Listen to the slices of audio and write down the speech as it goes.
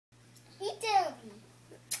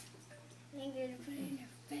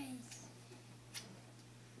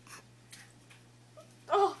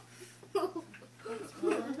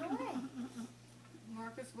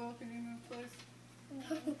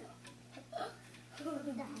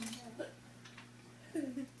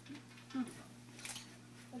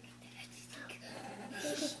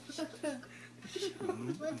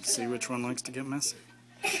See which one likes to get messy.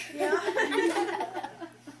 Yeah.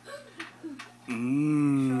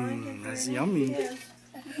 That's yummy.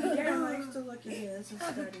 Darren likes to look at his and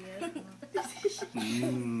study it.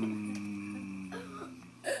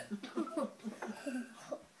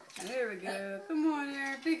 There we go. Come on,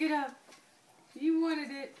 Aaron, pick it up. You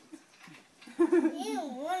wanted it. You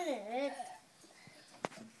wanted it.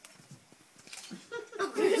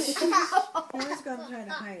 Aaron's going to try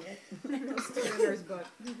to hide it. It's still in Aaron's butt.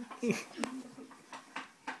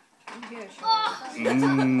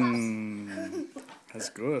 That's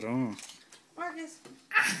good, huh? Marcus,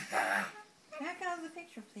 back out of the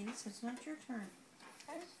picture, please. It's not your turn.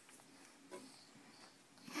 I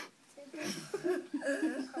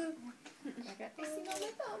got icing on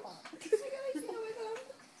my thumb.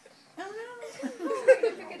 Oh no!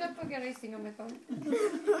 Pick it up. I got icing on my thumb.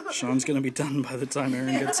 Sean's gonna be done by the time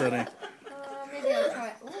Aaron gets at it. Maybe I'll try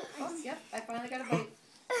it. Oh, yep. I finally got a bite.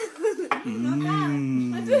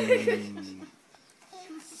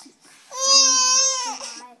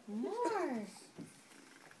 More.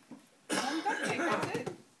 One cupcake, that's it.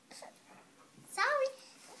 Sorry.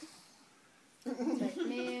 Like,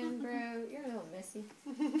 man, bro, you're a little messy.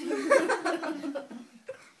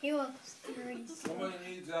 He looks crazy. Somebody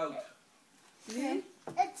needs out. Me?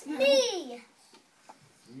 It's me.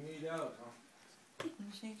 You need out, huh?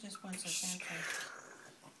 She just wants attention.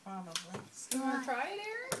 Probably. You want to try it,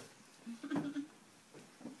 Aaron?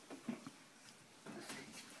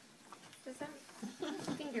 Does that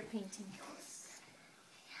finger painting?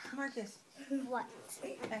 Marcus, What?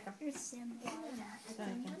 back up Your symbol. so I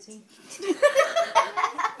can see.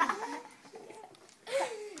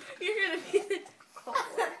 You're gonna be the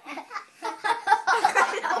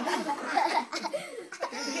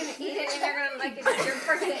You're gonna eat it and you're gonna like it. It's your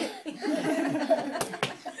birthday.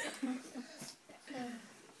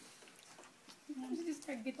 You just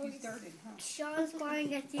tried to get you started, huh? Sean's going to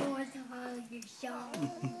get you one to hug your Sean.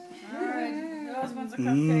 Alright, who else wants a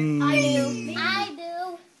cupcake? I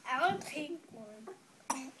do. I want a pink one.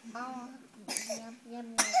 Oh, yum, yum,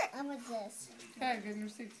 yum. I want this. Okay, give him your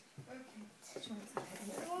seats.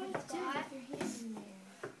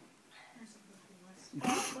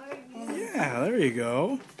 Yeah, there you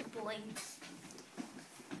go. Blinks.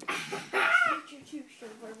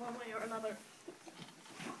 One way or another.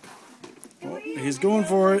 Oh, he's going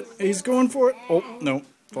for it. He's going for it. Oh, no.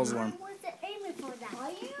 False alarm. I wasn't aiming for that.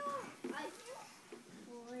 Are you?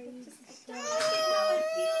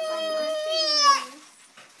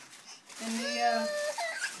 And the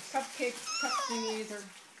cupcake cup thingies are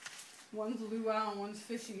one's luau and one's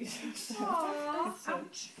fishies. So,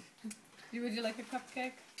 would you like a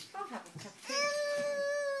cupcake? I'll have a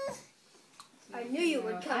cupcake. I knew you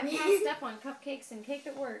would come. I passed up on cupcakes and cake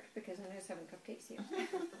at work because I was having cupcakes here.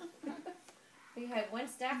 We had one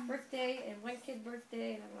staff birthday and one kid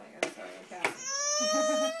birthday, and I'm like, I'm sorry, I'm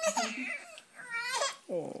passing.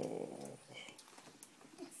 Oh.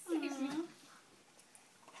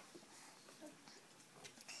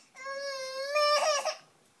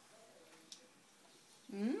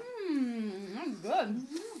 That's good.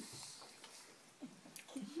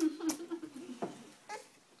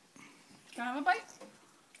 Can I have a bite?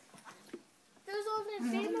 There's only a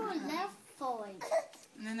few more left for it.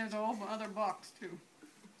 And then there's a whole other box too.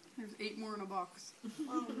 There's 8 more in a box.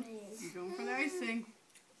 Oh, man. You going for the icing?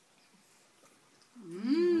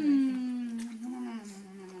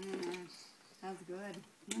 That's good.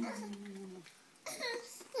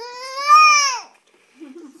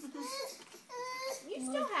 You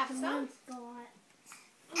still have some.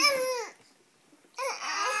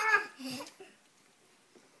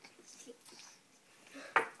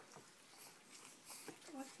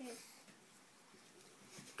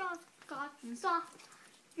 Stop.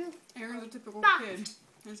 Aaron's a typical kid.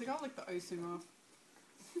 He's like, I'll lick the icing off.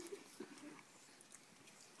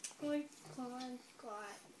 But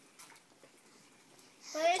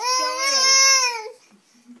it's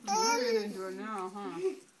You're getting into it now, huh?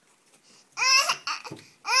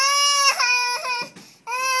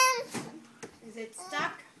 Is it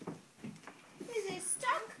stuck? Is it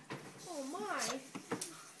stuck? Oh my.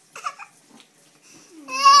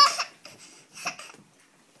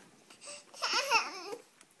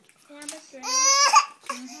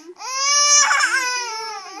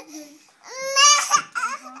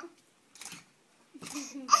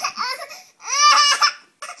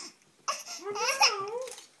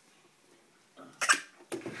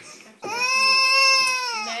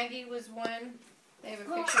 Maggie was one. They have a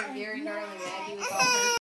picture of Gary and Darling. Maggie was all her.